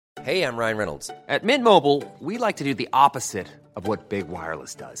Hey, I'm Ryan Reynolds. At Mint Mobile, we like to do the opposite of what Big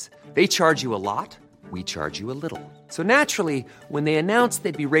Wireless does. They charge you a lot, we charge you a little. So naturally, when they announced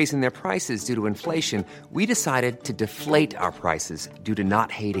they'd be raising their prices due to inflation, we decided to deflate our prices due to not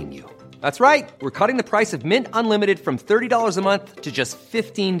hating you. That's right. We're cutting the price of Mint Unlimited from $30 a month to just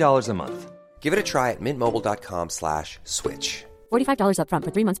 $15 a month. Give it a try at mintmobile.com/switch. $45 up front for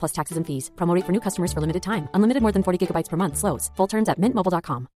 3 months plus taxes and fees. Promo rate for new customers for limited time. Unlimited more than 40 gigabytes per month. Slows full terms at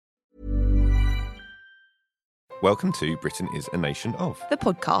mintmobile.com. Welcome to Britain is a Nation of. The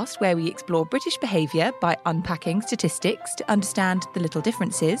podcast where we explore British behaviour by unpacking statistics to understand the little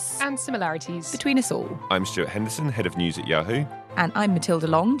differences and similarities between us all. I'm Stuart Henderson, Head of News at Yahoo. And I'm Matilda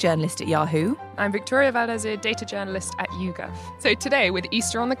Long, journalist at Yahoo. I'm Victoria Valdezir, data journalist at YouGov. So today, with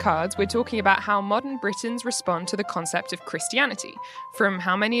Easter on the cards, we're talking about how modern Britons respond to the concept of Christianity, from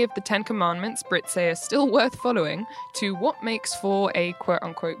how many of the Ten Commandments Brits say are still worth following, to what makes for a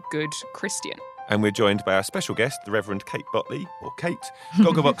quote-unquote good Christian. And we're joined by our special guest, the Reverend Kate Botley, or Kate,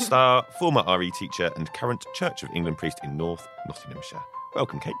 Gogglebox star, former RE teacher and current Church of England priest in North Nottinghamshire.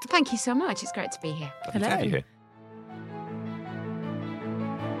 Welcome, Kate. Thank you so much. It's great to be here. Lovely to have you here.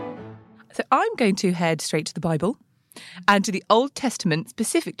 So I'm going to head straight to the Bible and to the Old Testament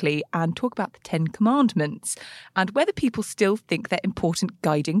specifically and talk about the Ten Commandments and whether people still think they're important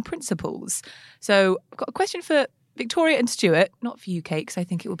guiding principles. So I've got a question for Victoria and Stuart, not for you, Kate, because I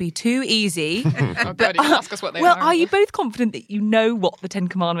think it will be too easy. Oh, God, you can ask us what they well, are. Are you both confident that you know what the Ten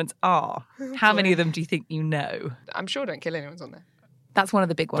Commandments are? How many of them do you think you know? I'm sure don't kill anyone's on there. That's one of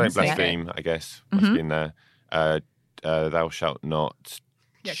the big ones. Don't blaspheme, I guess. Must be in there. Thou shalt not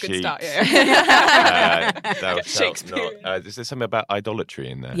Yeah, cheat. good start, yeah. Thou shalt Shakespeare. not... is there something about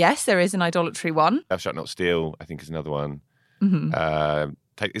idolatry in there? Yes, there is an idolatry one. Thou shalt not steal, I think, is another one. Mm-hmm.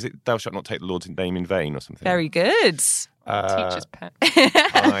 Is it thou shalt not take the Lord's name in vain or something? Very good. Teacher's pet.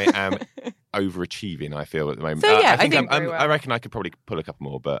 I am overachieving, I feel, at the moment. So, yeah, I think very well. I reckon I could probably pull a couple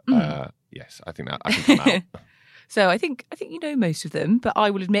more, but yes, I think that I can come out. So I think you know most of them, but I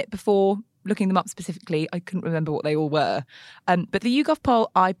will admit before looking them up specifically, I couldn't remember what they all were. But the YouGov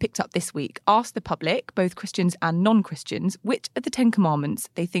poll I picked up this week asked the public, both Christians and non-Christians, which of the Ten Commandments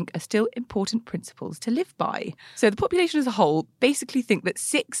they think are still important principles to live by. So the population as a whole basically think that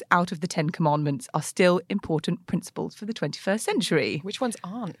 6 out of the 10 Commandments are still important principles for the 21st century. Which ones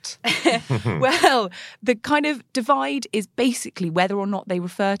aren't? Well, the kind of divide is basically whether or not they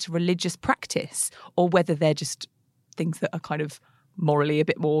refer to religious practice or whether they're just things that are kind of morally a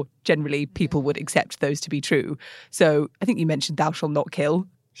bit more generally people would accept those to be true. So I think you mentioned thou shalt not kill.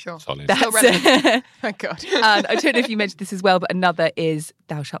 Sure. Solid. Still relevant. Thank God. And I don't know if you mentioned this as well, but another is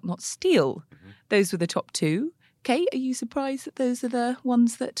thou shalt not steal. Those were the top 2. Kate, are you surprised that those are the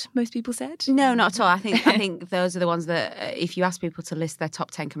ones that most people said? No, not at all. I think those are the ones that, if you ask people to list their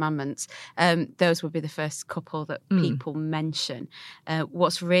top 10 commandments, those would be the first couple that people mention.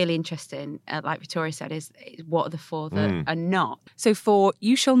 What's really interesting, like Victoria said, is what are the 4 that are not. So for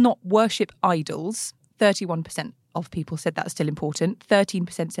you shall not worship idols, 31% of people said that's still important.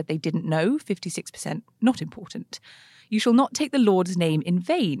 13% said they didn't know. 56% not important. You shall not take the Lord's name in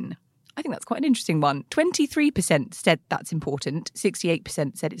vain. I think that's quite an interesting one. 23% said that's important.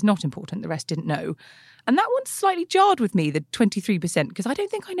 68% said it's not important. The rest didn't know. And that one slightly jarred with me, the 23%, because I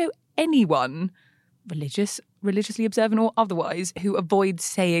don't think I know anyone, religiously observant or otherwise, who avoids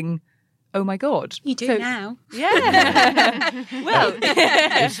saying, oh my God. You do now. Yeah. Well,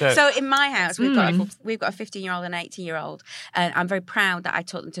 so in my house, we've got a 15-year-old and an 18-year-old, and I'm very proud that I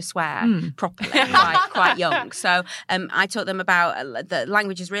taught them to swear properly, quite young. So I taught them about the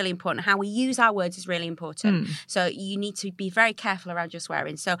language is really important. How we use our words is really important. So you need to be very careful around your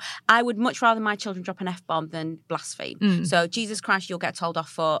swearing. So I would much rather my children drop an F-bomb than blaspheme. So Jesus Christ, you'll get told off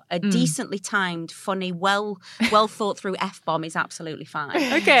for a decently timed, funny, well thought through F-bomb is absolutely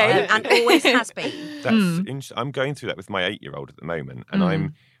fine. Okay. And always has been. That's interesting. I'm going through that with my 8-year-old at the moment,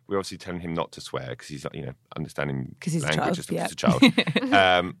 and we're obviously telling him not to swear because he's understanding he's language a child, as a child.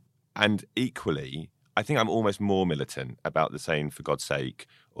 And equally, I think I'm almost more militant about the saying "for God's sake"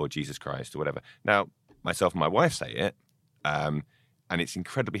 or "Jesus Christ" or whatever. Now, myself and my wife say it, and it's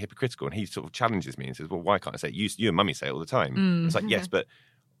incredibly hypocritical. And he sort of challenges me and says, "Well, why can't I say it? You and Mummy say it all the time." It's like, yes, but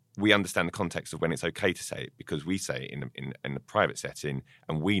we understand the context of when it's okay to say it because we say it in a private setting,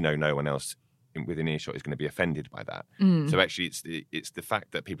 and we know no one else within earshot is going to be offended by that. So actually, it's the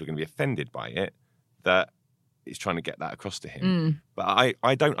fact that people are going to be offended by it that is trying to get that across to him. But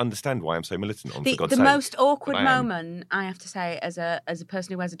I don't understand why I'm so militant on for God's The sake. most awkward But I am. moment, I have to say, as a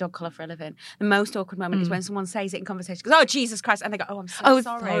person who wears a dog collar for a living, the most awkward moment is when someone says it in conversation, goes, "Oh, Jesus Christ," and they go, "Oh, I'm so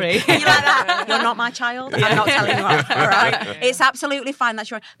sorry." sorry. And you're like that. You're not my child. I'm not telling you off. All right, it's absolutely fine.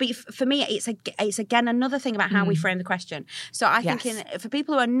 That's your. But for me, it's again another thing about how we frame the question. So I think for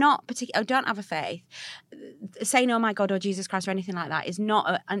people who are not particular, don't have a faith, saying "Oh my God" or "Jesus Christ" or anything like that is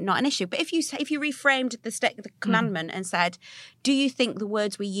not an issue. But if you reframed the commandment and said, "Do you think the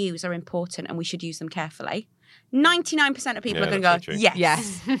words we use are important and we should use them carefully?" 99% of people are going to go, that's very true.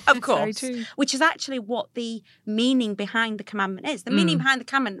 yes, of course. very true. Which is actually what the meaning behind the commandment is. The meaning behind the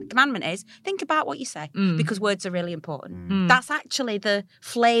commandment is think about what you say because words are really important. That's actually the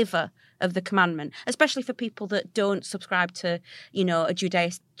flavour of the commandment, especially for people that don't subscribe to, a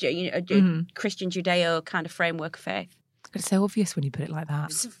Christian Judeo kind of framework of faith. It's so obvious when you put it like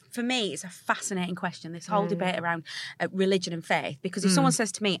that. So for me, it's a fascinating question, this whole debate around religion and faith. Because if someone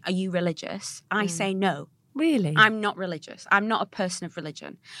says to me, "Are you religious?" I say no. Really? I'm not religious. I'm not a person of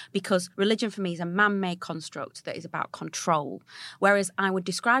religion, because religion for me is a man-made construct that is about control. Whereas I would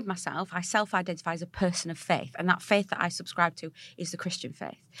describe myself, I self-identify as a person of faith, and that faith that I subscribe to is the Christian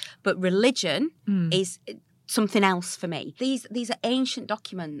faith. But religion is something else for me. These are ancient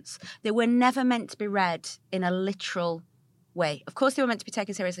documents. They were never meant to be read in a literal way. Of course, they were meant to be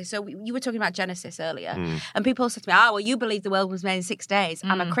taken seriously. So you were talking about Genesis earlier, and people said to me, "Oh, well, you believe the world was made in 6 days."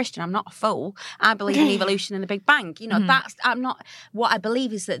 I'm a Christian. I'm not a fool. I believe in evolution and the Big Bang. I'm not. What I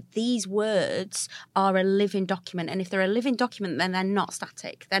believe is that these words are a living document, and if they're a living document, then they're not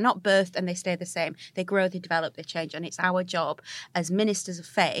static. They're not birthed and they stay the same. They grow, they develop, they change, and it's our job as ministers of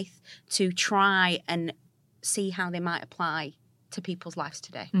faith to try and see how they might apply to people's lives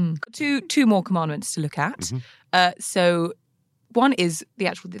today. Two more commandments to look at. So one is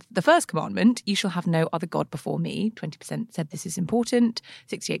the first commandment: you shall have no other God before me. 20% said this is important,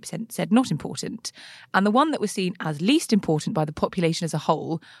 68% said not important. And the one that was seen as least important by the population as a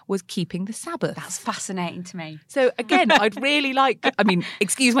whole was keeping the Sabbath. That's fascinating to me. So again, I'd really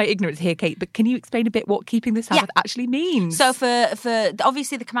excuse my ignorance here, Kate, but can you explain a bit what keeping the Sabbath actually means? So for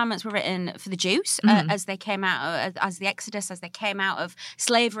obviously the commandments were written for the Jews as they came out, as the Exodus, as they came out of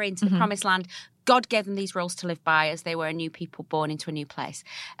slavery into the Promised Land. God gave them these rules to live by as they were a new people born into a new place.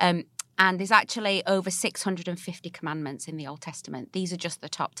 And there's actually over 650 commandments in the Old Testament. These are just the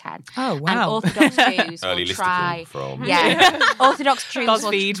top 10. Oh, wow. And Orthodox Jews Early will try... from... Yeah. Orthodox Jews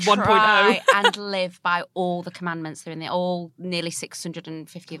BuzzFeed will 1.0. try and live by all the commandments. They're in all nearly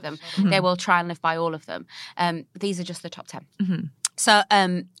 650 of them. They will try and live by all of them. These are just the top 10. So...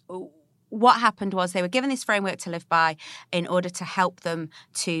 what happened was they were given this framework to live by in order to help them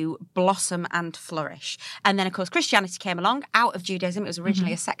to blossom and flourish. And then, of course, Christianity came along out of Judaism. It was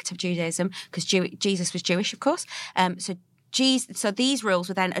originally a sect of Judaism because Jesus was Jewish, of course. So these rules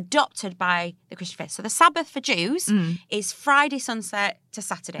were then adopted by the Christian faith. So the Sabbath for Jews is Friday sunset to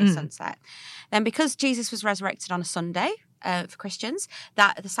Saturday sunset. Then because Jesus was resurrected on a Sunday for Christians,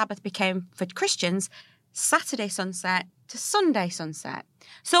 that the Sabbath became, for Christians, Saturday sunset to Sunday sunset.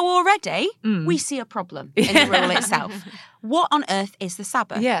 So already we see a problem in the rule itself. What on earth is the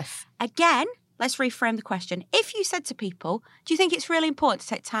Sabbath? Yes. Again, let's reframe the question. If you said to people, do you think it's really important to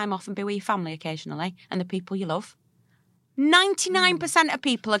take time off and be with your family occasionally and the people you love? 99% of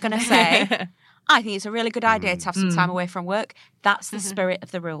people are going to say, I think it's a really good idea to have some time away from work. That's the spirit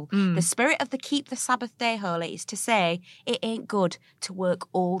of the rule. The spirit of the keep the Sabbath day holy is to say it ain't good to work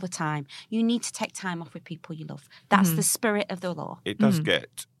all the time. You need to take time off with people you love. That's the spirit of the law. It does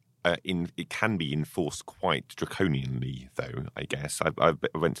get... it can be enforced quite draconianly, though, I guess. I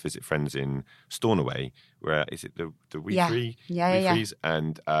went to visit friends in Stornoway, where is it the Wee Frees?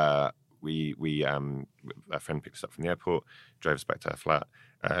 And a friend picked us up from the airport, drove us back to her flat,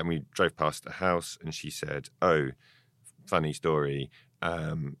 and we drove past a house, and she said, "Oh, funny story.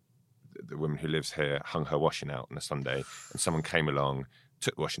 The woman who lives here hung her washing out on a Sunday, and someone came along,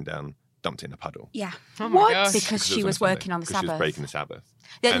 took the washing down, dumped it in a puddle." Yeah. Oh my gosh. Because she was working on the Sabbath. She Sabbath. was breaking the Sabbath.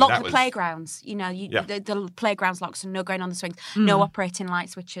 They And lock that the was- playgrounds. The playgrounds locked, so no going on the swings, no operating light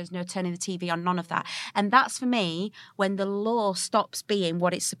switches, no turning the TV on, none of that. And that's for me when the law stops being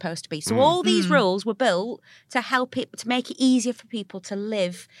what it's supposed to be. So all these rules were built to help it, to make it easier for people to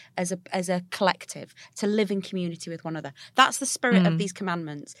live as a collective, to live in community with one another. That's the spirit of these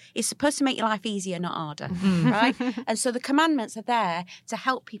commandments. It's supposed to make your life easier, not harder, right? And so the commandments are there to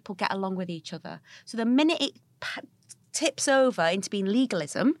help people get along with each other. So the minute it tips over into being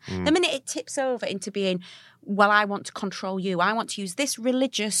legalism, the minute it tips over into being, well, I want to control you, I want to use this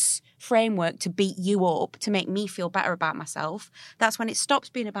religious framework to beat you up, to make me feel better about myself, that's when it stops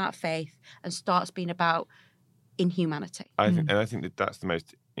being about faith and starts being about in humanity. And I think that that's the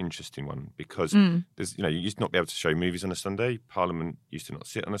most interesting one, because there's, you used to not be able to show movies on a Sunday. Parliament used to not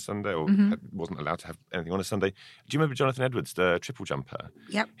sit on a Sunday, or wasn't allowed to have anything on a Sunday. Do you remember Jonathan Edwards, the triple jumper?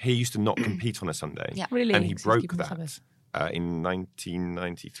 Yep. He used to not compete on a Sunday. Yeah. Really? And he broke Keeping the that Sabbath. in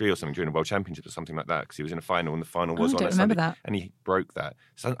 1993 or something, during a World Championship or something like that, because he was in a final and the final was I on don't a remember Sunday. that. And he broke that.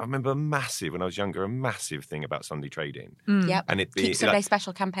 So I remember when I was younger, a massive thing about Sunday trading. Yep. And Keep Sunday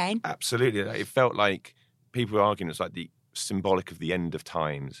special campaign. Absolutely. It felt like people were arguing it's like the symbolic of the end of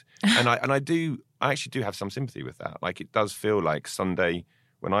times. And I actually do have some sympathy with that. Like, it does feel like Sunday,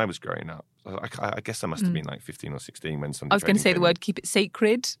 when I was growing up, I guess I must have been like 15 or 16 when Sunday. I was going to say the word "keep it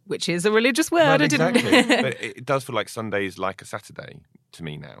sacred," which is a religious word. Well, I exactly. didn't. But it does feel like Sunday is like a Saturday to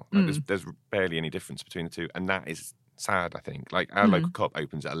me now. Like, there's barely any difference between the two, and that is sad, I think. Like, our local co-op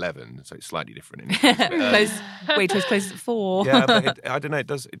opens at 11, so it's slightly different. Waitrose closes at 4. Yeah, but I don't know. It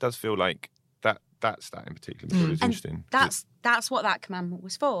does feel like that's that in particular. I thought it was interesting. That's what that commandment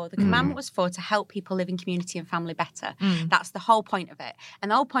was for. The commandment was for to help people live in community and family better. That's the whole point of it.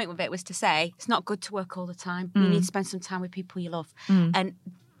 And the whole point of it was to say it's not good to work all the time. You need to spend some time with people you love. And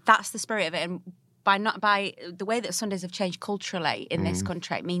that's the spirit of it. And by the way that Sundays have changed culturally in this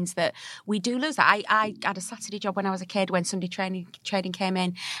country, it means that we do lose that. I had a Saturday job when I was a kid when Sunday trading came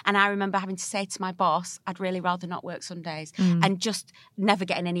in, and I remember having to say to my boss, I'd really rather not work Sundays, and just never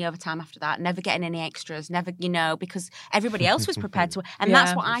getting any overtime after that, never getting any extras, never, because everybody else was prepared to. And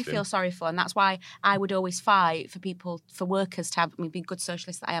that's what I feel sorry for, and that's why I would always fight for workers to have, being a good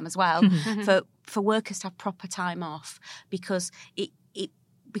socialist that I am as well, for workers to have proper time off, because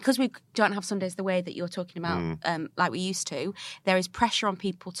because we don't have Sundays the way that you're talking about, like we used to, there is pressure on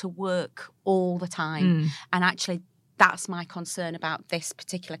people to work all the time. And actually, that's my concern about this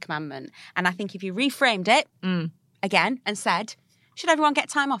particular commandment. And I think if you reframed it again and said, should everyone get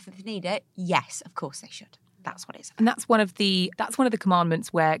time off if they need it? Yes, of course they should. That's what it is. And that's one of the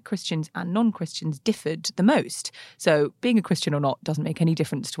commandments where Christians and non-Christians differed the most. So being a Christian or not doesn't make any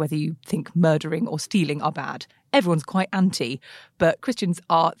difference to whether you think murdering or stealing are bad. Everyone's quite anti, but Christians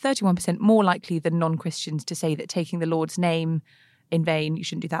are 31% more likely than non-Christians to say that taking the Lord's name in vain, you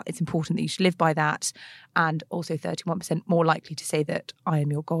shouldn't do that. It's important that you should live by that. And also 31% more likely to say that I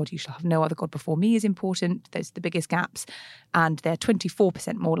am your God, you shall have no other God before me is important. Those are the biggest gaps. And they're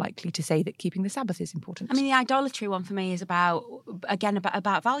 24% more likely to say that keeping the Sabbath is important. I mean, the idolatry one for me is about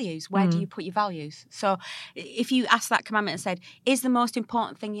values. Where do you put your values? So if you ask that commandment and said, is the most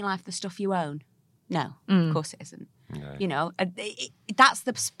important thing in your life the stuff you own? No, of course it isn't. No. That's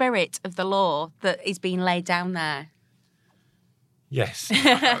the spirit of the law that is being laid down there. Yes,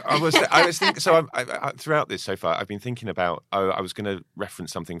 I was thinking. So I throughout this so far, I've been thinking about. I was going to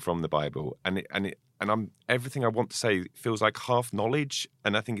reference something from the Bible, and I'm everything I want to say feels like half knowledge,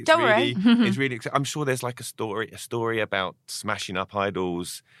 and I think it's it's really. I'm sure there's like a story about smashing up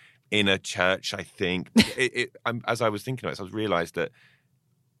idols in a church. I think as I was thinking about it, I realised that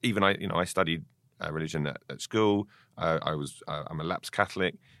even I studied religion at school. I'm a lapsed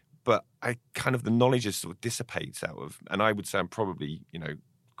Catholic. But the knowledge just sort of dissipates out of, and I would say I'm probably,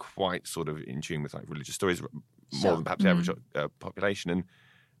 quite sort of in tune with like religious stories more than perhaps the average population. And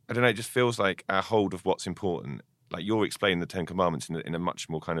I don't know, it just feels like our hold of what's important, like you're explaining the Ten Commandments in a much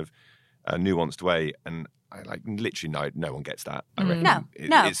more kind of nuanced way. And I literally no one gets that. I reckon.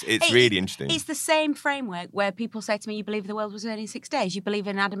 No. It's really interesting. It's the same framework where people say to me, you believe the world was made in 6 days, you believe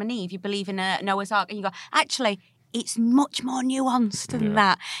in Adam and Eve, you believe in Noah's Ark, and you go, actually, it's much more nuanced than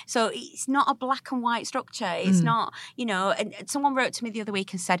that. So it's not a black and white structure. It's not, and someone wrote to me the other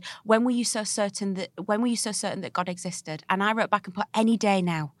week and said, when were you so certain that God existed? And I wrote back and put, any day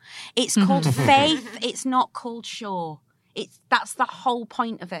now. It's called faith. It's not called sure. That's the whole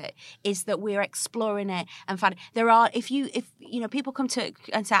point of it, is that we're exploring it and finding if people come to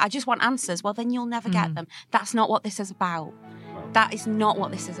and say, I just want answers, well, then you'll never get them. That's not what this is about. That is not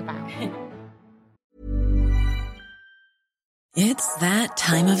what this is about. It's that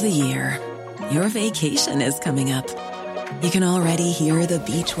time of the year. Your vacation is coming up. You can already hear the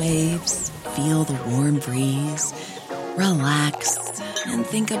beach waves, feel the warm breeze, relax, and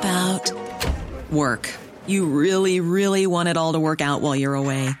think about work. You really, really want it all to work out while you're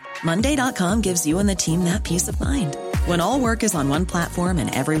away. Monday.com gives you and the team that peace of mind. When all work is on one platform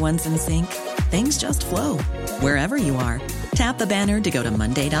and everyone's in sync, things just flow. Wherever you are, tap the banner to go to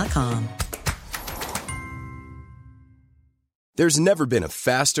Monday.com. There's never been a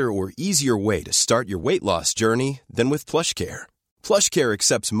faster or easier way to start your weight loss journey than with PlushCare. PlushCare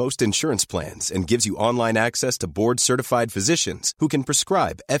accepts most insurance plans and gives you online access to board-certified physicians who can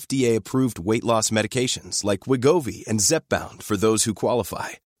prescribe FDA-approved weight loss medications like Wegovy and Zepbound for those who qualify.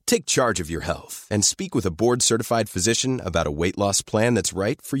 Take charge of your health and speak with a board-certified physician about a weight loss plan that's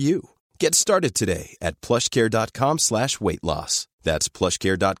right for you. Get started today at plushcare.com/weight-loss. That's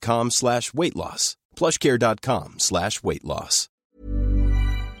plushcare.com/weight-loss. plushcare.com/weight-loss.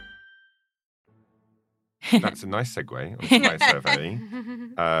 That's a nice segue onto my survey.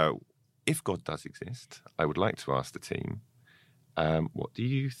 If God does exist, I would like to ask the team, what do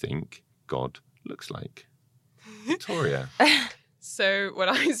you think God looks like? Victoria. So when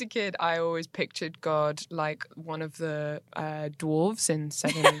I was a kid, I always pictured God like one of the dwarves in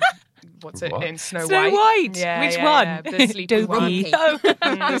in Snow White? Yeah, Which one? Yeah. The sleepy one. Oh.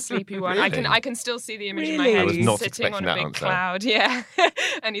 The sleepy one. Really? I can still see the image in my head. I was not He's sitting on expecting a big that answer. cloud. Yeah.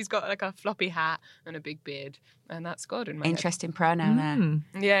 And he's got like a floppy hat and a big beard. And that's God in my Interesting pronoun there.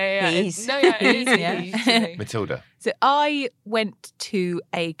 head. Yeah. He's. It is. Yeah. Matilda. So I went to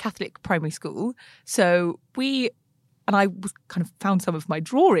a Catholic primary school. So I kind of found some of my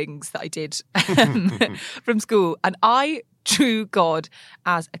drawings that I did from school. And I drew God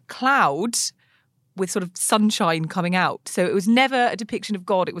as a cloud with sort of sunshine coming out. So it was never a depiction of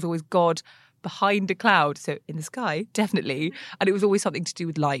God. It was always God behind a cloud. So in the sky, definitely. And it was always something to do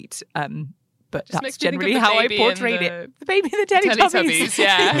with light. But Just that's makes me think of generally the how I baby in portrayed it. The baby in the Teletubbies,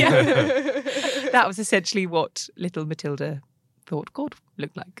 yeah. That was essentially what little Matilda thought God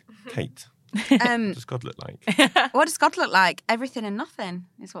looked like. Kate. What does God look like? What does God look like? Everything and nothing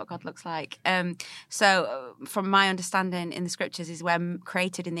is what God looks like. So from my understanding in the scriptures is we're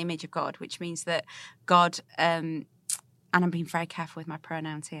created in the image of God, which means that God, and I'm being very careful with my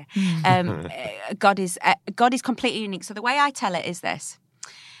pronouns here, God is completely unique. So the way I tell it is this.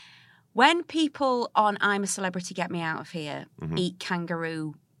 When people on I'm a Celebrity, Get Me Out of Here eat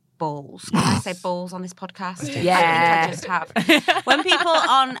kangaroo balls. Can I say balls on this podcast? Yeah. I think I just have. When people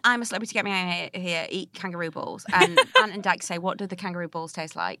on I'm a Celebrity, Get Me Out of Here eat kangaroo balls, and Ant and Dec say, what do the kangaroo balls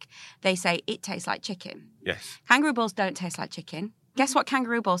taste like? They say, it tastes like chicken. Yes. Kangaroo balls don't taste like chicken. Guess what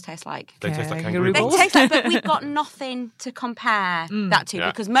kangaroo balls taste like? They taste like Kangaroo kangaroo They balls. balls. taste like, but we've got nothing to compare that to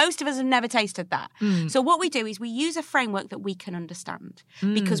because most of us have never tasted that. So what we do is we use a framework that we can understand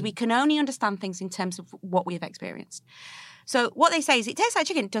because we can only understand things in terms of what we have experienced. So what they say is it tastes like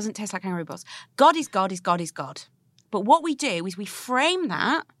chicken, it doesn't taste like kangaroo balls. God is God is God is God. But what we do is we frame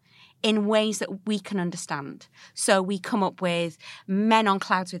that in ways that we can understand. So we come up with men on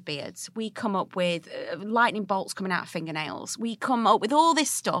clouds with beards. We come up with lightning bolts coming out of fingernails. We come up with all this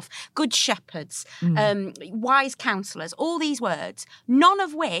stuff, good shepherds, wise counselors, all these words, none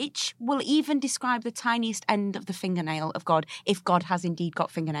of which will even describe the tiniest end of the fingernail of God if God has indeed got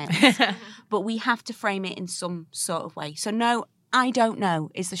fingernails. But we have to frame it in some sort of way. So no, I don't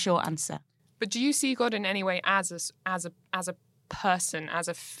know is the short answer. But do you see God in any way as a person, as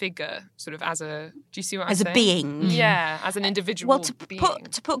a figure, sort of do you see what I'm saying? As a being. Yeah, as an individual Well, being.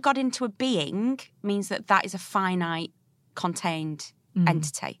 to put God into a being means that is a finite, contained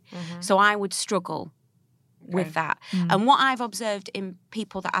entity. So I would struggle with that. And what I've observed in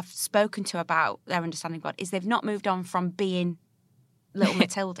people that I've spoken to about their understanding of God is they've not moved on from being little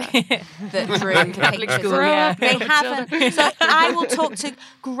Matilda that drew the pictures. school, yeah. They haven't. So I will talk to.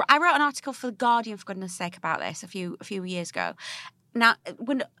 I wrote an article for The Guardian, for goodness sake, about this a few years ago. Now,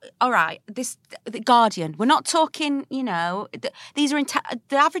 all right, the Guardian. We're not talking. These are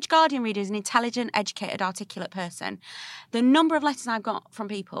the average Guardian reader is an intelligent, educated, articulate person. The number of letters I've got from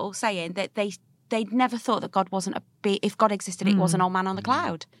people saying that they'd never thought that God wasn't if God existed, it was an old man on the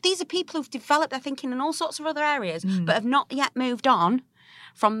cloud. These are people who've developed their thinking in all sorts of other areas, but have not yet moved on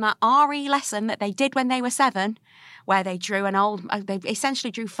from that RE lesson that they did when they were 7, where they drew they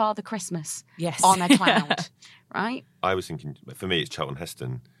essentially drew Father Christmas on a cloud, right? I was thinking, for me, it's Charlton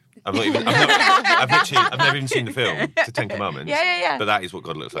Heston. I've never even seen the film, It's the Ten Commandments. Yeah. But that is what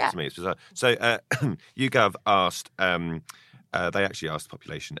God looks like to me. It's bizarre. So, YouGov asked, they actually asked the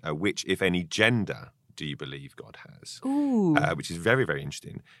population, which, if any, gender do you believe God has? Ooh. Which is very, very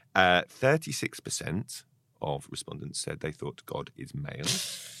interesting. 36% of respondents said they thought God is male.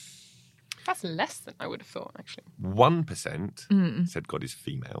 That's less than I would have thought, actually. 1% said God is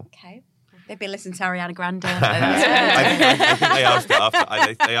female. Okay. They'd be listening to Ariana Grande. I think they asked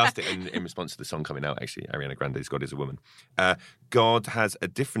it they asked it in response to the song coming out, actually. Ariana Grande's God is a woman. God has a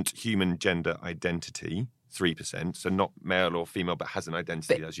different human gender identity, 3%, so not male or female, but has an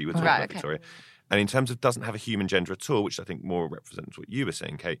identity, as you were talking about, Victoria. And in terms of doesn't have a human gender at all, which I think more represents what you were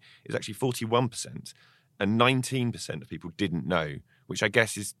saying, Kate, is actually 41%. And 19% of people didn't know, which I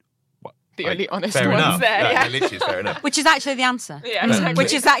guess is the only honest fair ones enough. there. Yeah. Literally is fair enough. Which is actually the answer. Yeah, exactly.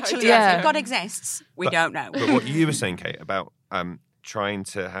 Which is actually the answer. If God exists, we don't know. But what you were saying, Kate, about trying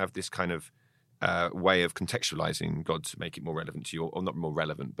to have this kind of way of contextualizing God to make it more relevant to you, or not more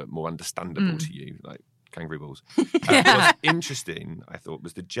relevant, but more understandable to you, like kangaroo balls. What's interesting, I thought,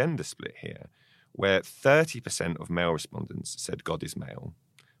 was the gender split here, where 30% of male respondents said God is male.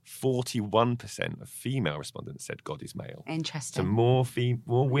 41% of female respondents said God is male. Interesting. So more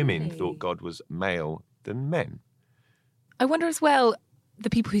women thought God was male than men. I wonder as well, the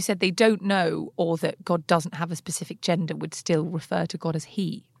people who said they don't know or that God doesn't have a specific gender would still refer to God as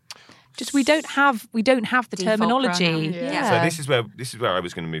he. Just we don't have the Default terminology. pronoun. Yeah. So this is where I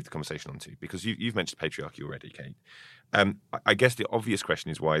was going to move the conversation on to, because you've mentioned patriarchy already, Kate. I guess the obvious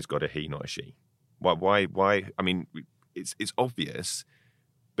question is, why is God a he, not a she? Why? I mean, it's obvious,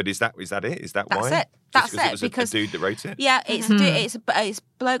 but is that it? Is that That's why? it. That's Just it. it was Because a dude that wrote it. Yeah, it's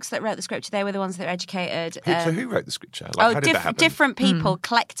blokes that wrote the scripture. They were the ones that were educated. So who wrote the scripture? Like, how did that happen? Different people,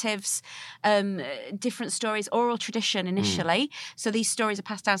 collectives, different stories, oral tradition initially. So these stories are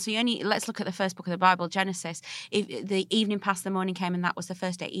passed down. So let's look at the first book of the Bible, Genesis. If the evening passed, the morning came, and that was the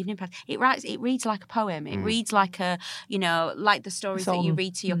first day. Evening passed. It reads like a poem. It reads like like the stories that you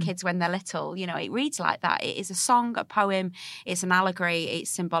read to your kids when they're little. It reads like that. It is a song, a poem. It's an allegory.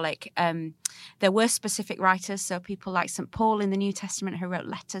 It's symbolic. There were specific writers, so people like St. Paul in the New Testament who wrote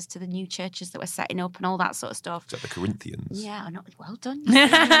letters to the new churches that were setting up and all that sort of stuff. Is that the Corinthians? Yeah, well done.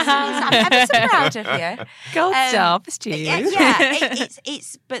 I'm ever so proud of you. Gold star for Stu.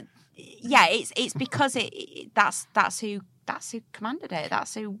 It's because that's who commanded it.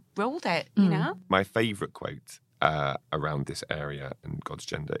 That's who ruled it. You know. My favourite quote around this area and God's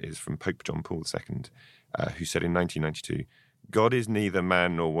gender is from Pope John Paul II, who said in 1992, "God is neither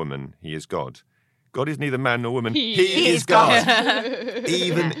man nor woman; he is God. God is neither man nor woman; he is God."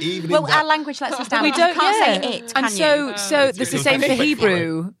 even our language lets us down. We don't. You can't say it. And can so you? that's the same for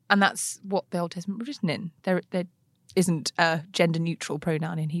Hebrew, and that's what the Old Testament was written in. There isn't a gender neutral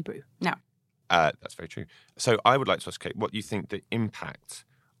pronoun in Hebrew. No. That's very true. So I would like to ask Kate, what you think the impact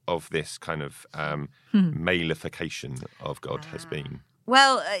of this kind of malification of God has been.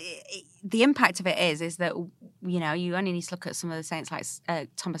 Well, the impact of it is that, you only need to look at some of the saints like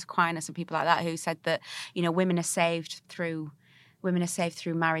Thomas Aquinas and people like that who said that, women are saved through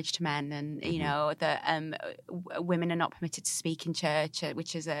marriage to men, and that women are not permitted to speak in church,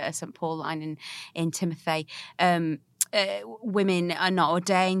 which is a St. Paul line in Timothy. Women are not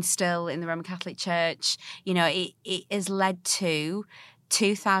ordained still in the Roman Catholic Church. It has led to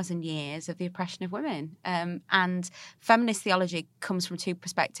 2,000 years of the oppression of women. And feminist theology comes from two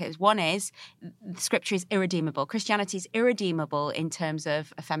perspectives. One is Scripture is irredeemable. Christianity is irredeemable in terms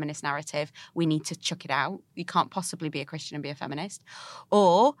of a feminist narrative. We need to chuck it out. You can't possibly be a Christian and be a feminist.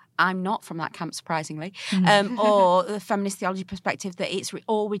 Or, I'm not from that camp, surprisingly, or the feminist theology perspective that it's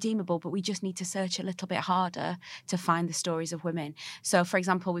all redeemable, but we just need to search a little bit harder to find the stories of women. So, for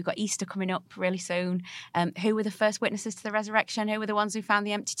example, we've got Easter coming up really soon. Who were the first witnesses to the resurrection? Who were the ones who found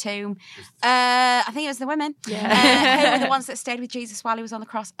the empty tomb? I think it was the women. Yeah. Who were the ones that stayed with Jesus while he was on the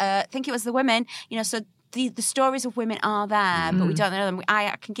cross? I think it was the women. So the stories of women are there, but we don't know them.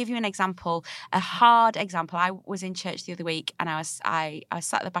 I can give you an example, a hard example. I was in church the other week, and I was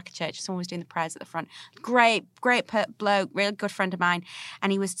sat at the back of church. Someone was doing the prayers at the front. Great bloke, real good friend of mine,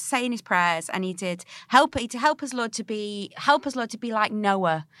 and he was saying his prayers, and he did help us, Lord, to be like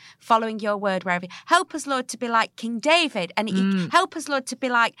Noah, following your word wherever. Help us, Lord, to be like King David, and help us, Lord, to be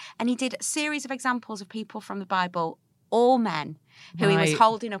like. And he did a series of examples of people from the Bible, all men, who he was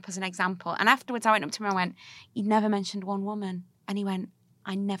holding up as an example. And afterwards I went up to him and I went, "You never mentioned one woman." And he went,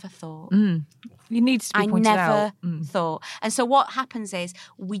 "I never thought." You need to be pointed out. I never thought. And so what happens is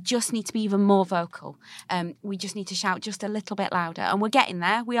we just need to be even more vocal. We just need to shout just a little bit louder. And we're getting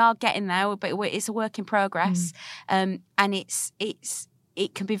there. We are getting there, but it's a work in progress. And it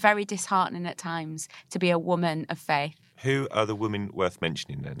can be very disheartening at times to be a woman of faith. Who are the women worth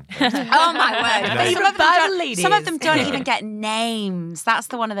mentioning then? Oh my word! Some of them don't Yeah. even get names. That's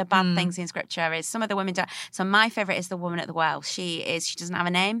one of the bad things in Scripture. Is some of the women don't. So my favourite is the woman at the well. She doesn't have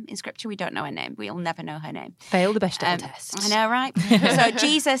a name in Scripture. We don't know her name. We'll never know her name. Fail the Bechdel test. I know, right? So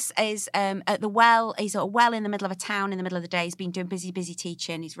Jesus is at the well. He's at a well in the middle of a town in the middle of the day. He's been doing busy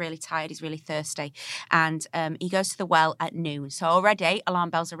teaching. He's really tired. He's really thirsty, and he goes to the well at noon. So already alarm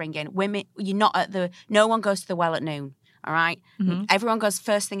bells are ringing. Women, no one goes to the well at noon. All right? Everyone goes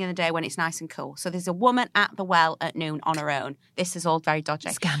first thing in the day when it's nice and cool. So there's a woman at the well at noon on her own. This is all very dodgy.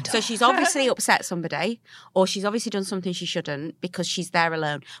 Scandal. So she's obviously upset somebody, or she's obviously done something she shouldn't because she's there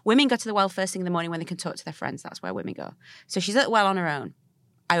alone. Women go to the well first thing in the morning when they can talk to their friends. That's where women go. So she's at the well on her own.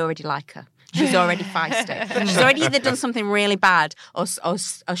 I already like her. She's already feisty. She's already either done something really bad or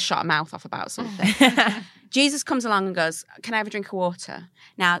shot her mouth off about something. Jesus comes along and goes, can I have a drink of water?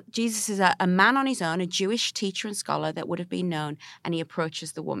 Now, Jesus is a man on his own, a Jewish teacher and scholar that would have been known, and he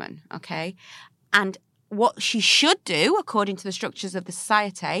approaches the woman, okay? And what she should do, according to the structures of the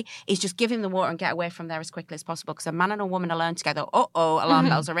society, is just give him the water and get away from there as quickly as possible, because a man and a woman alone together, alarm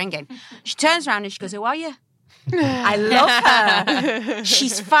bells are ringing. She turns around and she goes, who are you? I love her.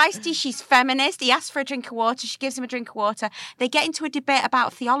 She's feisty. She's feminist. He asks for a drink of water. She gives him a drink of water. They get into a debate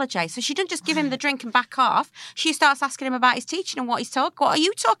about theology. So she doesn't just give him the drink and back off. She starts asking him about his teaching and what he's talking. What are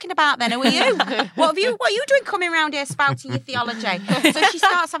you talking about then? Who are you? What are you doing coming around here spouting your theology? So she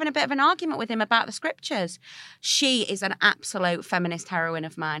starts having a bit of an argument with him about the scriptures. She is an absolute feminist heroine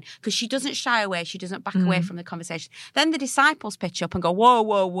of mine because she doesn't shy away. She doesn't back away from the conversation. Then the disciples pitch up and go, whoa,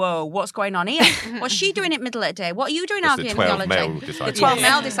 what's going on here? What's she doing at middle of the day? What are you doing arguing theology? The 12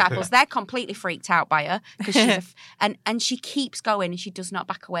 male disciples, they're completely freaked out by her because she's and she keeps going and she does not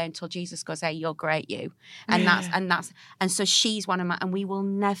back away until Jesus goes, hey, you're great, you. And so she's one of my, and we will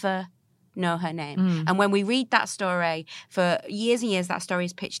never know her name. And when we read that story, for years and years, that story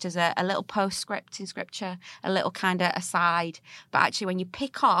is pitched as a little postscript in scripture, a little kind of aside. But actually, when you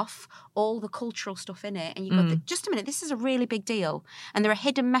pick off all the cultural stuff in it and you go, just a minute, this is a really big deal. And there are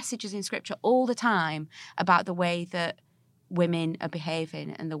hidden messages in scripture all the time about the way that women are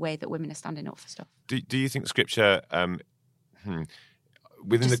behaving and the way that women are standing up for stuff. Do you think scripture,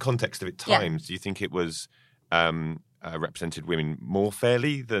 within the context of its times, do you think it was represented women more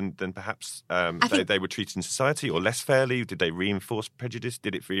fairly than perhaps they were treated in society, or less fairly? Did they reinforce prejudice?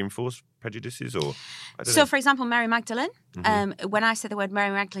 Did it reinforce prejudices? Or I don't know. For example, Mary Magdalene. When I say the word Mary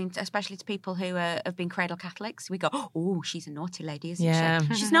Magdalene, especially to people who have been cradle Catholics, we go, "Oh, she's a naughty lady, isn't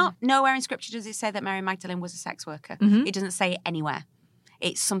she?" She's not. Nowhere in Scripture does it say that Mary Magdalene was a sex worker. It doesn't say it anywhere.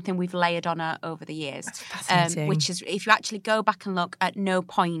 It's something we've layered on her over the years. That's fascinating. Which is, if you actually go back and look, at no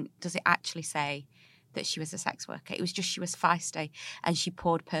point does it actually say that she was a sex worker. It was just she was feisty and she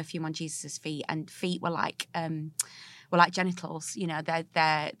poured perfume on Jesus' feet, and feet were like genitals. You know, they're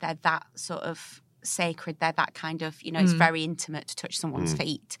that sort of sacred. They're that kind of, you know, it's very intimate to touch someone's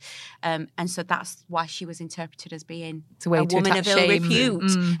feet. And so that's why she was interpreted as being a woman of ill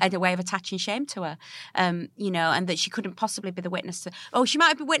repute and a way of attaching shame to her. You know, and that she couldn't possibly be the witness to, she might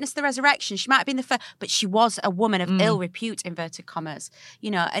have been witness to the resurrection. She might have been the first, but she was a woman of ill repute, inverted commas.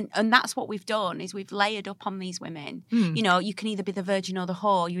 You know, and that's what we've done, is we've layered up on these women. You know, you can either be the virgin or the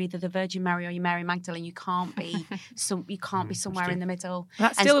whore. You're either the Virgin Mary or you're Mary Magdalene. You can't be somewhere in the middle.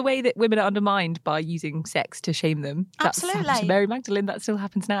 That's still a way that women are undermined by using sex to shame them. That's happened to Mary Magdalene. That still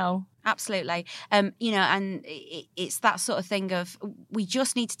happens now. Absolutely. You know, and it's that sort of thing of, we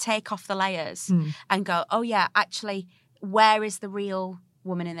just need to take off the layers and go, oh yeah, actually, where is the real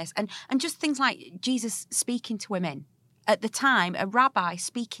woman in this? And just things like Jesus speaking to women. At the time, a rabbi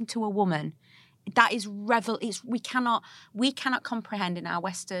speaking to a woman, that is we cannot comprehend in our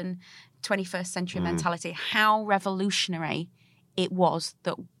Western 21st century mentality how revolutionary it was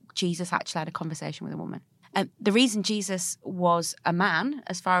that Jesus actually had a conversation with a woman. The reason Jesus was a man,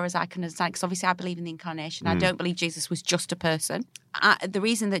 as far as I can understand, because obviously I believe in the incarnation. I don't believe Jesus was just a person. The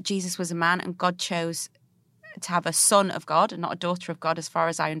reason that Jesus was a man and God chose to have a son of God and not a daughter of God, as far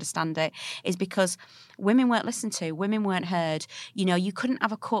as I understand it, is because women weren't listened to, women weren't heard. You know, you couldn't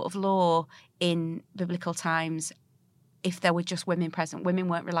have a court of law in biblical times if there were just women present. Women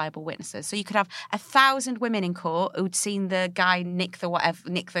weren't reliable witnesses. So you could have 1,000 women in court who'd seen the guy nick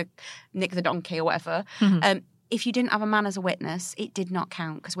the donkey or whatever. If you didn't have a man as a witness, it did not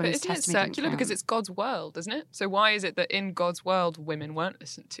count, because women's testimony didn't count. But isn't it circular? Because it's God's world, isn't it? So why is it that in God's world women weren't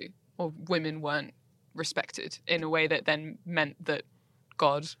listened to, or women weren't respected in a way that then meant that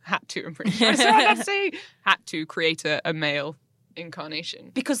God had to, I'm pretty sure, had to create a male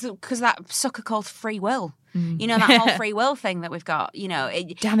incarnation? Because that sucker called free will. You know, that whole free will thing that we've got. You know,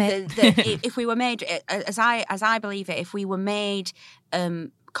 damn it. If we were made, as I believe it, if we were made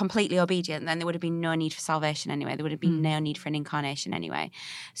completely obedient, then there would have been no need for salvation anyway. There would have been no need for an incarnation anyway.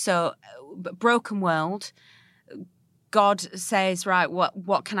 So, broken world. God says, right,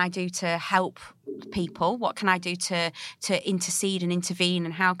 what can I do to help people? What can I do to intercede and intervene?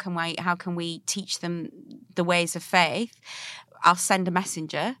 And how can we teach them the ways of faith? I'll send a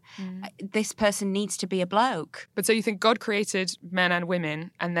messenger. This person needs to be a bloke. But so you think God created men and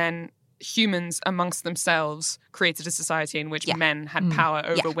women, and then humans amongst themselves created a society in which men had power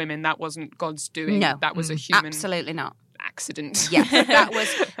over women? That wasn't God's doing. No. That was a human absolutely not accident. Yeah, that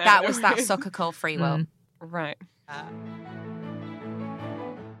was that sucker called free will. Right.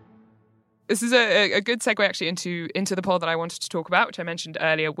 This is a good segue actually into the poll that I wanted to talk about, which I mentioned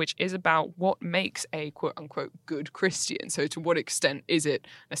earlier, which is about what makes a quote-unquote good Christian. So to what extent is it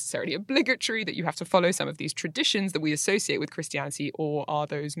necessarily obligatory that you have to follow some of these traditions that we associate with Christianity, or are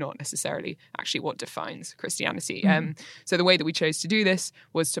those not necessarily actually what defines Christianity? So the way that we chose to do this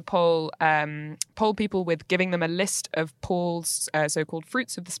was to poll people with giving them a list of Paul's so-called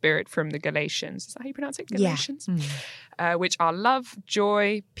fruits of the Spirit from the Galatians. Is that how you pronounce it? Galatians? Yeah. Which are love,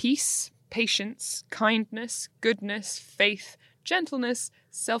 joy, peace, patience, kindness, goodness, faith, gentleness,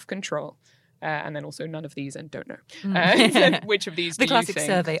 self-control. And then also none of these and don't know. Which of these do you think? The classic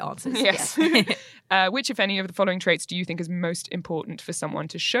survey answers. Yes. Which, if any, of the following traits do you think is most important for someone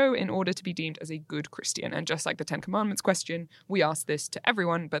to show in order to be deemed as a good Christian? And just like the Ten Commandments question, we asked this to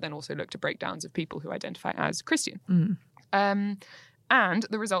everyone, but then also looked at breakdowns of people who identify as Christian. And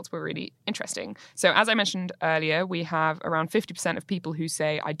the results were really interesting. So as I mentioned earlier, we have around 50% of people who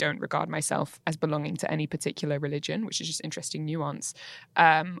say, I don't regard myself as belonging to any particular religion, which is just interesting nuance,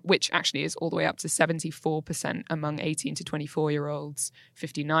 which actually is all the way up to 74% among 18 to 24-year-olds,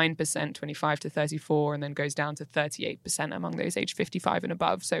 59%, 25 to 34, and then goes down to 38% among those aged 55 and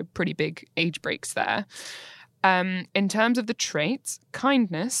above. So pretty big age breaks there. In terms of the traits,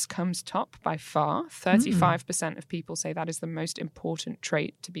 kindness comes top by far. 35% of people say that is the most important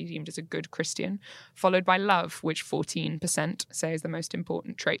trait to be deemed as a good Christian, followed by love, which 14% say is the most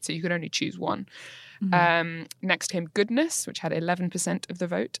important trait. So you could only choose one. Next came goodness, which had 11% of the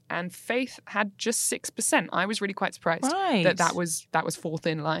vote, and faith had just 6%. I was really quite surprised that was fourth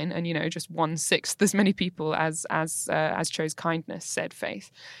in line, and just 1/6 as many people as chose kindness said faith.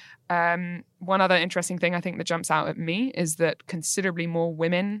 One other interesting thing I think that jumps out at me is that considerably more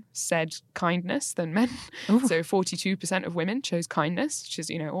women said kindness than men. Ooh. So 42% of women chose kindness, which is,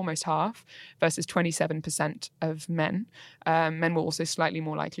 almost half, versus 27% of men. Men were also slightly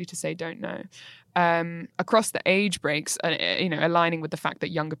more likely to say don't know. Across the age breaks, aligning with the fact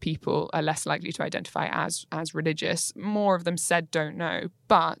that younger people are less likely to identify as religious, more of them said don't know,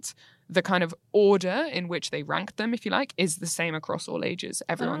 but the kind of order in which they ranked them, if you like, is the same across all ages.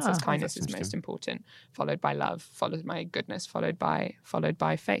 Everyone says kindness is most important, followed by love, followed by goodness, followed by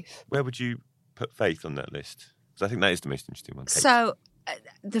faith. Where would you put faith on that list? Because I think that is the most interesting one. So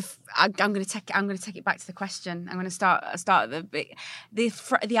I'm going to take it back to the question. I'm going to start at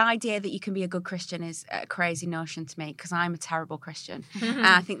the idea that you can be a good Christian is a crazy notion to me, because I'm a terrible Christian. And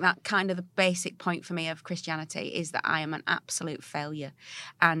I think that kind of the basic point for me of Christianity is that I am an absolute failure,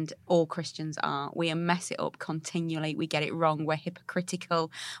 and all Christians are. We mess it up continually. We get it wrong. We're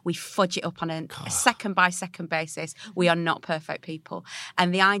hypocritical. We fudge it up on a second by second basis. We are not perfect people.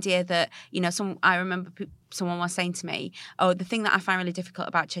 And the idea that I remember someone was saying to me, the thing that I find really difficult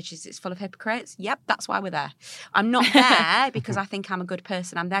about church is it's full of hypocrites. Yep, that's why we're there. I'm not there because I think I'm a good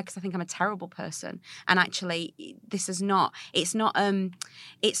person. I'm there because I think I'm a terrible person. And actually, it's not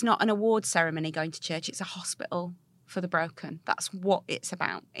an award ceremony going to church. It's a hospital for the broken. That's what it's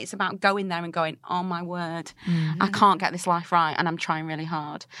about. It's about going there and going, oh my word, I can't get this life right and I'm trying really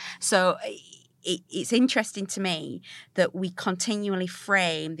hard. So it's interesting to me that we continually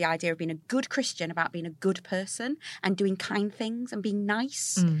frame the idea of being a good Christian about being a good person and doing kind things and being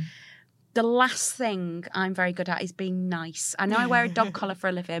nice. The last thing I'm very good at is being nice. I know I wear a dog collar for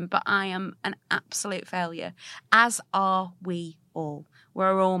a living, but I am an absolute failure, as are we all.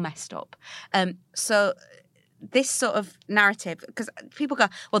 We're all messed up. So this sort of narrative, because people go,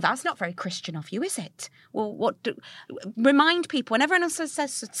 well, that's not very Christian of you, is it? Well, remind people, whenever anyone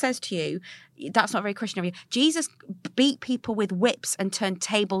says to you, that's not very Christian of you, Jesus beat people with whips and turned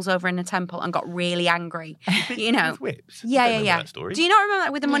tables over in the temple and got really angry. With whips? Yeah. That story. Do you not remember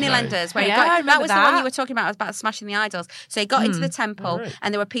that with the moneylenders? Where that was the one you were talking about smashing the idols. So he got into the temple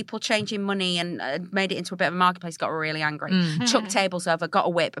and there were people changing money and made it into a bit of a marketplace, got really angry, chucked tables over, got a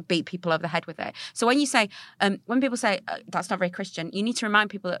whip, beat people over the head with it. So when you say, when people say that's not very Christian, you need to remind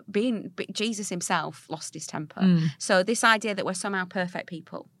people that Jesus himself lost his temper. So this idea that we're somehow perfect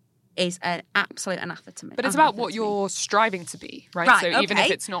people is an absolute anathema. But it's about what you're striving to be, right? So even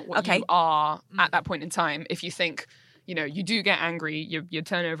if it's not what you are at that point in time, if you think, you do get angry, you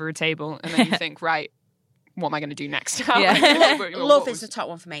turn over a table and then you think, right, what am I going to do next? Love is the top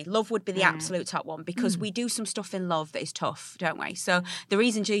one for me. Love would be the absolute top one, because we do some stuff in love that is tough, don't we? So the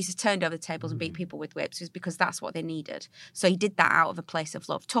reason Jesus turned over the tables and beat people with whips is because that's what they needed. So he did that out of a place of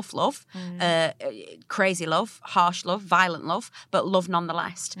love. Tough love, crazy love, harsh love, violent love, but love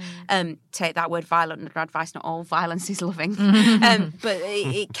nonetheless. Take that word violent under advice. Not all violence is loving, but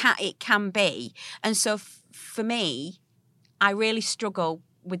it can be. And so for me, I really struggle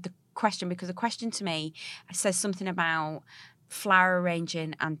with the question, because the question to me says something about flower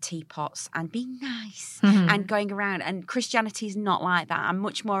arranging and teapots and being nice and going around. And Christianity is not like that. I'm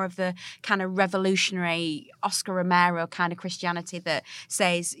much more of the kind of revolutionary Oscar Romero kind of Christianity that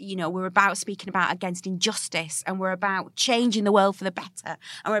says, you know, we're about speaking about against injustice, and we're about changing the world for the better,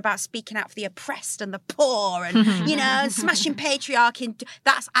 and we're about speaking out for the oppressed and the poor, and you know, smashing patriarchy. And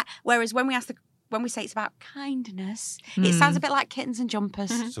that's whereas when we say it's about kindness, it sounds a bit like kittens and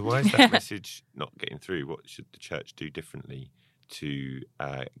jumpers. So why is that message not getting through? What should the church do differently to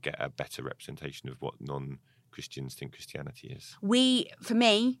get a better representation of what non-Christians think Christianity is? For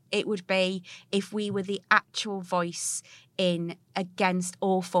me, it would be if we were the actual voice against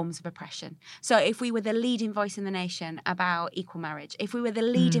all forms of oppression. So if we were the leading voice in the nation about equal marriage, if we were the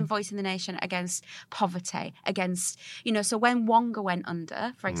leading voice in the nation against poverty, against, you know, so when Wonga went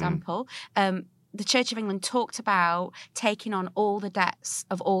under, for example, the Church of England talked about taking on all the debts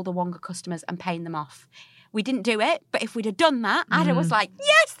of all the Wonga customers and paying them off. We didn't do it, but if we'd have done that, Ada was like,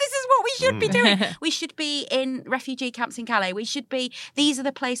 yes, this is what we should be doing. We should be in refugee camps in Calais. These are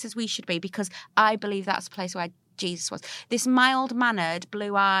the places we should be, because I believe that's the place where Jesus was. This mild-mannered,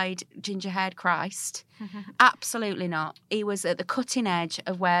 blue-eyed, ginger-haired Christ, absolutely not. He was at the cutting edge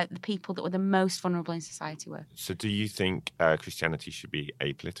of where the people that were the most vulnerable in society were. So do you think Christianity should be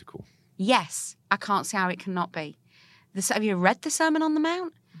apolitical? Yes, I can't see how it cannot be. Have you read the Sermon on the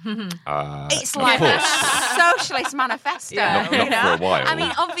Mount? It's like a socialist manifesto. Not for a while. I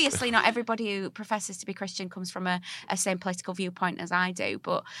mean, obviously, not everybody who professes to be Christian comes from a same political viewpoint as I do,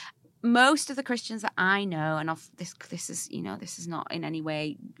 but most of the Christians that I know, and this is not in any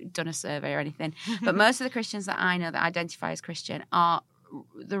way done a survey or anything, but most of the Christians that I know that identify as Christian are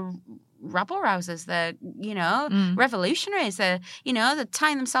the rabble rousers, the revolutionaries, they're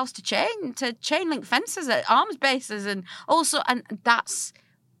tying themselves to chain link fences at arms bases, and also, and that's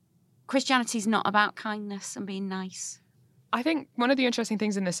Christianity's not about kindness and being nice. I think one of the interesting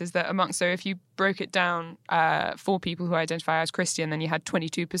things in this is that so if you broke it down for people who identify as Christian, then you had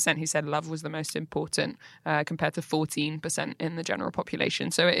 22% who said love was the most important, compared to 14% in the general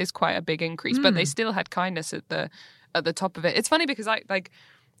population. So it is quite a big increase, but they still had kindness at the top of it. It's funny because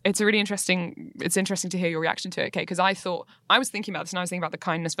it's interesting to hear your reaction to it, Kate, because I was thinking about this, and I was thinking about the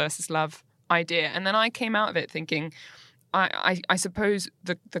kindness versus love idea, and then I came out of it thinking, I suppose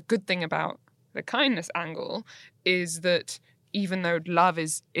the good thing about the kindness angle is that even though love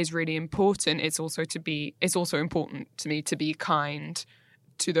is really important, it's also important to me to be kind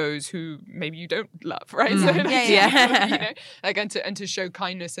to those who maybe you don't love, right? So and to show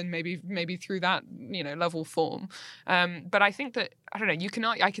kindness, and maybe through that, love will form. But I think that, I don't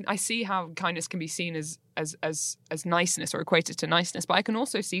know, I see how kindness can be seen as niceness, or equated to niceness, but I can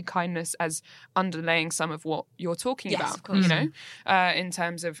also see kindness as underlaying some of what you're talking about, of course. In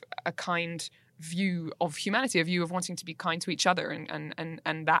terms of a kind view of humanity, a view of wanting to be kind to each other, and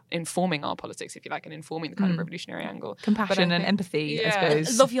that informing our politics, if you like, and informing the kind of revolutionary angle. Compassion and empathy, I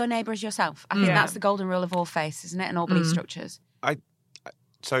suppose. Love your neighbour as yourself. I think that's the golden rule of all faiths, isn't it? And all belief structures.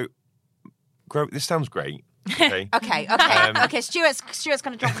 This sounds great. Okay. Okay. Stuart's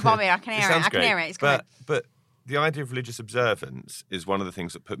going to drop a bomb here. I can hear it. It's great. But the idea of religious observance is one of the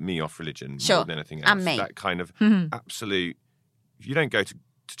things that put me off religion more than anything else. And me. That kind of absolute. If you don't go to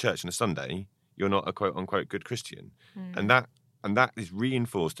church on a Sunday, you're not a quote unquote good Christian, and that is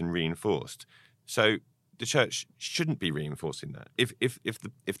reinforced. So the church shouldn't be reinforcing that.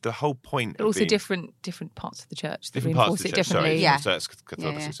 If the whole point, but also different parts of the church, different parts of the church, differently. So that's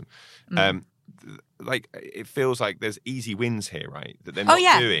Catholicism. It feels like there's easy wins here, right? That they're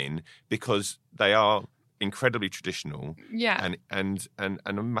not doing because they are incredibly traditional, and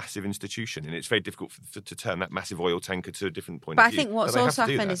a massive institution, and it's very difficult to turn that massive oil tanker to a different point of view. But I think what's also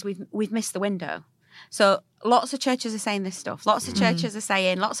happened is we've missed the window. So lots of churches are saying this stuff. Lots of churches are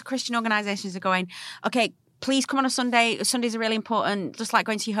saying, lots of Christian organisations are going, okay, please come on a Sunday. Sundays are really important, just like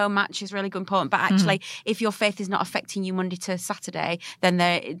going to your home match is really important. But actually, if your faith is not affecting you Monday to Saturday,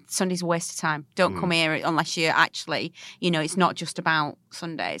 then Sunday's a waste of time. Don't come here unless you're actually, it's not just about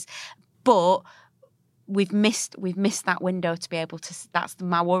Sundays. But we've missed that window to be able to. That's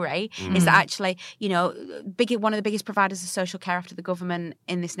my worry. Is that actually, one of the biggest providers of social care after the government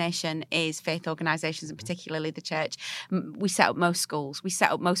in this nation is faith organisations, and particularly the church. We set up most schools. We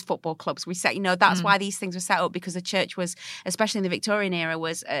set up most football clubs. We set, that's why these things were set up, because the church was, especially in the Victorian era,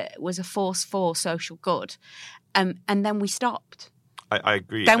 was a force for social good, and then we stopped. I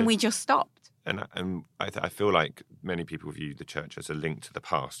agree. Then we just stopped. And I feel like many people view the church as a link to the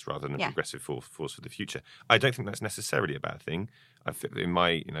past rather than a progressive force for the future. I don't think that's necessarily a bad thing. In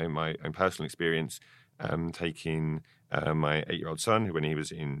my own personal experience, taking my 8-year-old son, who when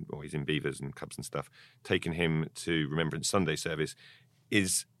he's in Beavers and clubs and stuff, taking him to Remembrance Sunday service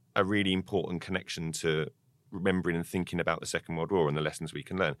is a really important connection to remembering and thinking about the Second World War and the lessons we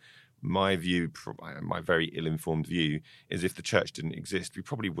can learn. My view, my very ill-informed view, is if the church didn't exist, we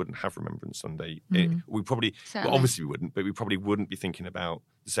probably wouldn't have Remembrance Sunday. We probably, well, obviously we wouldn't, but we probably wouldn't be thinking about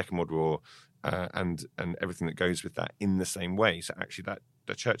the Second World War and everything that goes with that in the same way. So actually that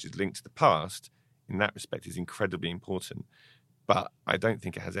the church is linked to the past in that respect is incredibly important. But I don't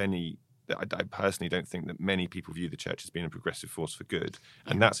think it has any... I personally don't think that many people view the church as being a progressive force for good,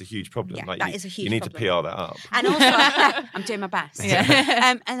 and that's a huge problem. Yeah, that is a huge You need problem. to PR that up. And also, I'm doing my best.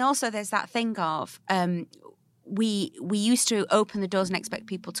 Yeah. And also, there's that thing of we used to open the doors and expect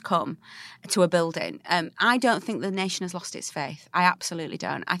people to come to a building. I don't think the nation has lost its faith. I absolutely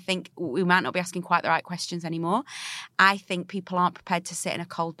don't. I think we might not be asking quite the right questions anymore. I think people aren't prepared to sit in a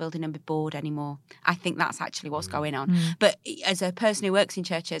cold building and be bored anymore. I think that's actually what's going on. But as a person who works in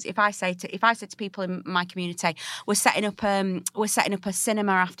churches, if I say to people in my community, we're setting up a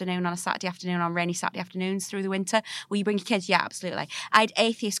cinema afternoon on a Saturday afternoon, on rainy Saturday afternoons through the winter, will you bring your kids? Yeah, absolutely. I had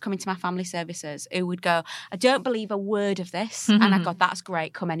atheists coming to my family services who would go, I don't believe a word of this. And I go, that's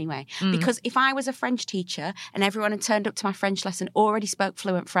great, come anyway. Because if I was a French teacher and everyone had turned up to my French lesson already spoke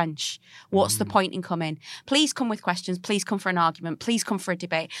fluent French, what's the point in coming? Please come with questions, please come for an argument, please come for a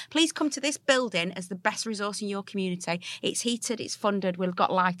debate, please come to this building as the best resource in your community. It's heated, it's funded, we've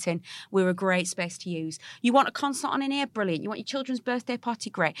got lighting, we're a great space to use. You want a concert on in here? Brilliant. You want your children's birthday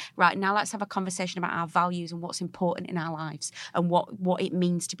party? Great. Right, now let's have a conversation about our values and what's important in our lives and what it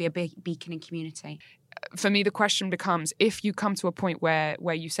means to be a beacon in community. For me, the question becomes, if you come to a point where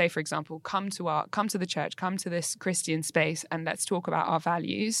you say, for example, come to the church, come to this Christian space and let's talk about our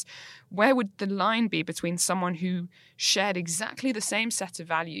values, where would the line be between someone who shared exactly the same set of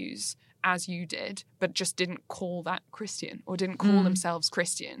values as you did, but just didn't call that Christian or didn't call themselves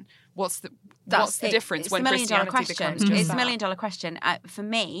Christian? What's the difference when Christianity becomes just It's that? $1 million question. For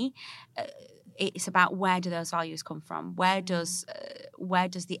me, it's about where do those values come from? Where does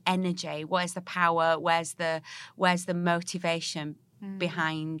the energy? Where's the power? Where's the motivation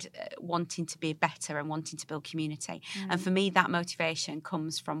behind wanting to be better and wanting to build community? And for me, that motivation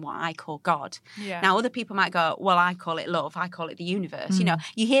comes from what I call God. Yeah. Now, other people might go, well, I call it love, I call it the universe. You know,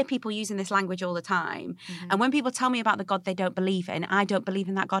 you hear people using this language all the time. And when people tell me about the God they don't believe in, I don't believe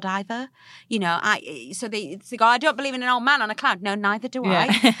in that God either. You know, so they go, I don't believe in an old man on a cloud. No, neither do I.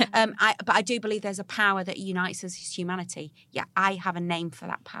 But I do believe there's a power that unites us as humanity. Yeah, I have a name for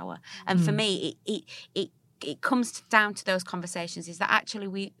that power. And for me, it comes down to those conversations, is that actually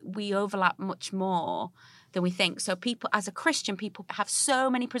we overlap much more than we think. So people, as a Christian, people have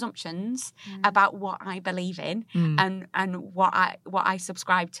so many presumptions about what I believe in and what I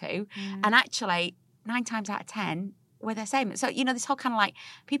subscribe to. And actually, 9 times out of 10, we're the same. So, you know, this whole kind of like,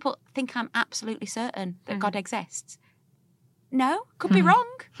 people think I'm absolutely certain that God exists. No, could be wrong.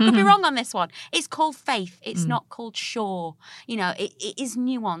 Could be wrong on this one. It's called faith. It's not called sure. You know, it is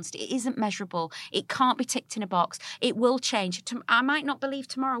nuanced. It isn't measurable. It can't be ticked in a box. It will change. I might not believe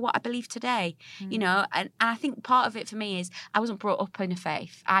tomorrow what I believe today, you know, and I think part of it for me is I wasn't brought up in a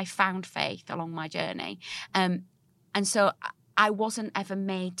faith. I found faith along my journey. And so I wasn't ever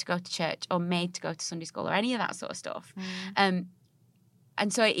made to go to church or made to go to Sunday school or any of that sort of stuff. And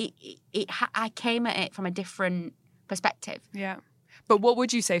so I came at it from a different perspective. Yeah. But what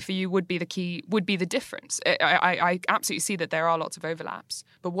would you say for you would be the difference? I absolutely see that there are lots of overlaps,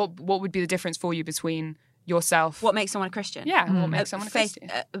 but what would be the difference for you between yourself? What makes someone a Christian? Yeah, what makes someone a faith,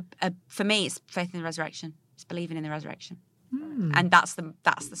 Christian? For me, it's faith in the resurrection. It's believing in the resurrection. And that's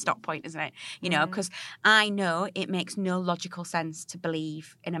the stop point, isn't it? You know, because I know it makes no logical sense to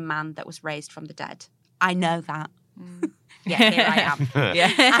believe in a man that was raised from the dead. I know that. Yeah, here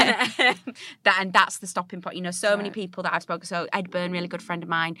I am. And that's the stopping point. You know, so many people that I've spoken. So Ed Byrne, really good friend of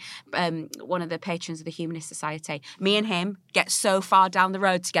mine, one of the patrons of the Humanist Society. Me and him get so far down the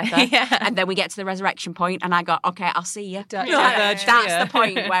road together, and then we get to the resurrection point, and I go, "Okay, I'll see you." That's the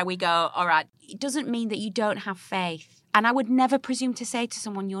point where we go. All right. It doesn't mean that you don't have faith. And I would never presume to say to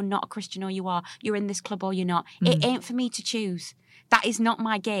someone, "You're not a Christian," or "You are. You're in this club," or "You're not." It ain't for me to choose. That is not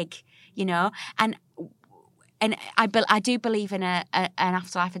my gig. You know, and I do believe in an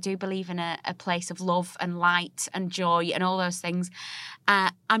afterlife. I do believe in a place of love and light and joy and all those things.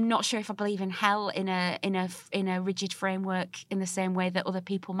 I'm not sure if I believe in hell in a rigid framework in the same way that other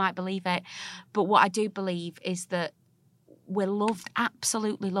people might believe it. But what I do believe is that we're loved,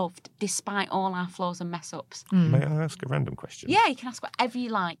 absolutely loved, despite all our flaws and mess ups. May I ask a random question? Yeah, you can ask whatever you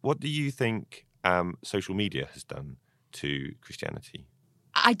like. What do you think social media has done to Christianity?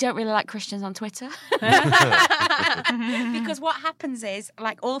 I don't really like Christians on Twitter. Because what happens is,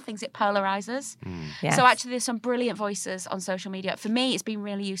 like all things, it polarizes. Yes. So actually there's some brilliant voices on social media. For me, it's been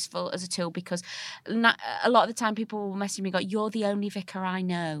really useful as a tool because a lot of the time people will message me and go, you're the only vicar I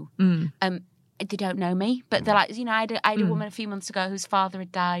know. They don't know me, but they're like, I had a woman a few months ago whose father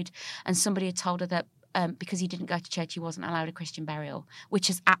had died and somebody had told her that because he didn't go to church, he wasn't allowed a Christian burial, which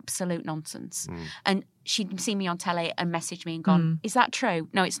is absolute nonsense. And she'd seen me on telly and messaged me and gone, is that true?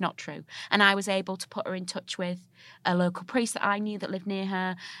 No, it's not true. And I was able to put her in touch with a local priest that I knew that lived near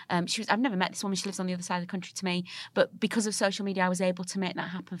her. I've never met this woman. She lives on the other side of the country to me. But because of social media, I was able to make that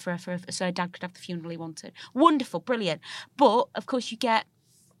happen for her so her dad could have the funeral he wanted. Wonderful, brilliant. But, of course, you get,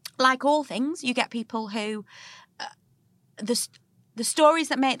 like all things, you get people who... The stories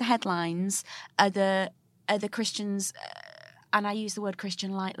that make the headlines are the Christians, and I use the word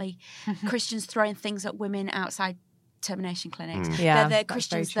Christian lightly, Christians throwing things at women outside termination clinics. Yeah, they're the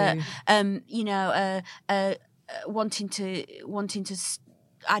Christians that wanting to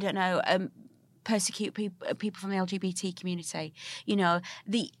I don't know, persecute people from the LGBT community.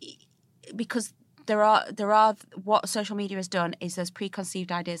 Because there are what social media has done is those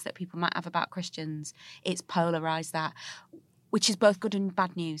preconceived ideas that people might have about Christians. It's polarised that, which is both good and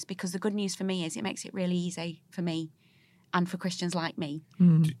bad news, because the good news for me is it makes it really easy for me and for Christians like me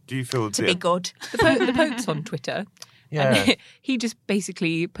Do you feel to be good. The Pope's on Twitter. Yeah. And he just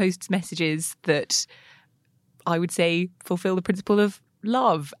basically posts messages that I would say fulfill the principle of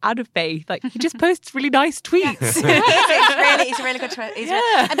love and of faith. Like, he just posts really nice tweets. It's a really good tweet.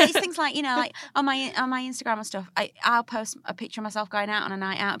 And it's things like, like on my Instagram and stuff, I'll post a picture of myself going out on a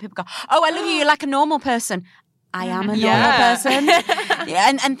night out and people go, oh, I love you, you're like a normal person. I am a normal person.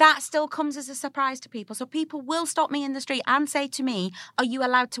 And that still comes as a surprise to people. So people will stop me in the street and say to me, are you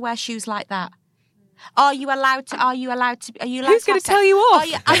allowed to wear shoes like that? Are you allowed to Who's going to tell you off? Are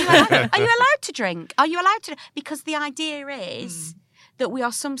you allowed to drink? Are you allowed to? Because the idea is that we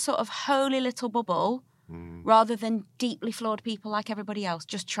are some sort of holy little bubble rather than deeply flawed people like everybody else,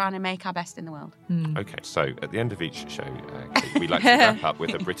 just trying to make our best in the world. Okay, so at the end of each show, Kate, we like to wrap up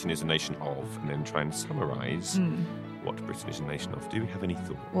with a Britain is a nation of, and then try and summarise what Britain is a nation of. Do we have any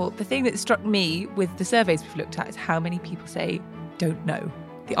thoughts? Well, the thing that struck me with the surveys we've looked at is how many people say don't know.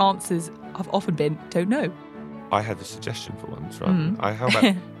 The answers have often been don't know. I had a suggestion for once, right? How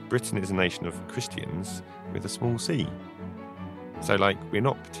about Britain is a nation of Christians with a small c? So, like, we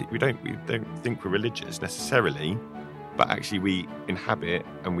don't think we're religious necessarily, but actually we inhabit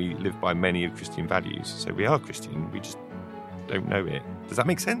and we live by many of Christian values. So we are Christian, we just don't know it. Does that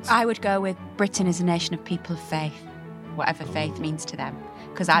make sense? I would go with Britain is a nation of people of faith, whatever faith means to them.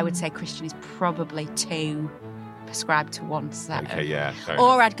 Because I would say Christian is probably too prescribed to one set. Okay, yeah.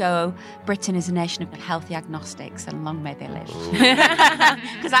 Or I'd go, Britain is a nation of healthy agnostics and long may they live.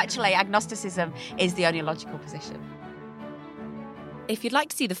 Because actually agnosticism is the only logical position. If you'd like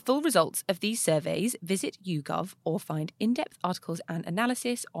to see the full results of these surveys, visit YouGov or find in-depth articles and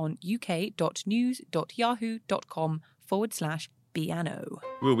analysis on uk.news.yahoo.com/BNO.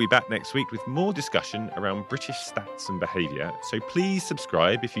 We'll be back next week with more discussion around British stats and behaviour, so please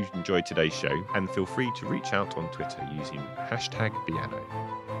subscribe if you've enjoyed today's show, and feel free to reach out on Twitter using #BNO.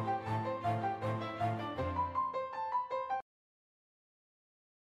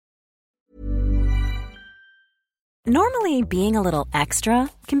 Normally, being a little extra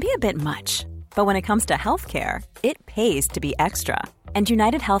can be a bit much, but when it comes to healthcare, it pays to be extra. And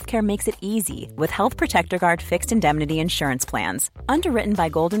United Healthcare makes it easy with Health Protector Guard fixed indemnity insurance plans. Underwritten by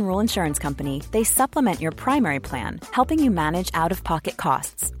Golden Rule Insurance Company, they supplement your primary plan, helping you manage out-of-pocket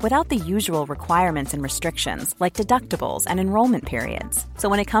costs without the usual requirements and restrictions like deductibles and enrollment periods. So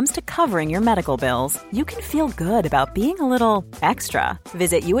when it comes to covering your medical bills, you can feel good about being a little extra.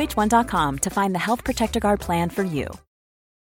 Visit UH1.com to find the Health Protector Guard plan for you.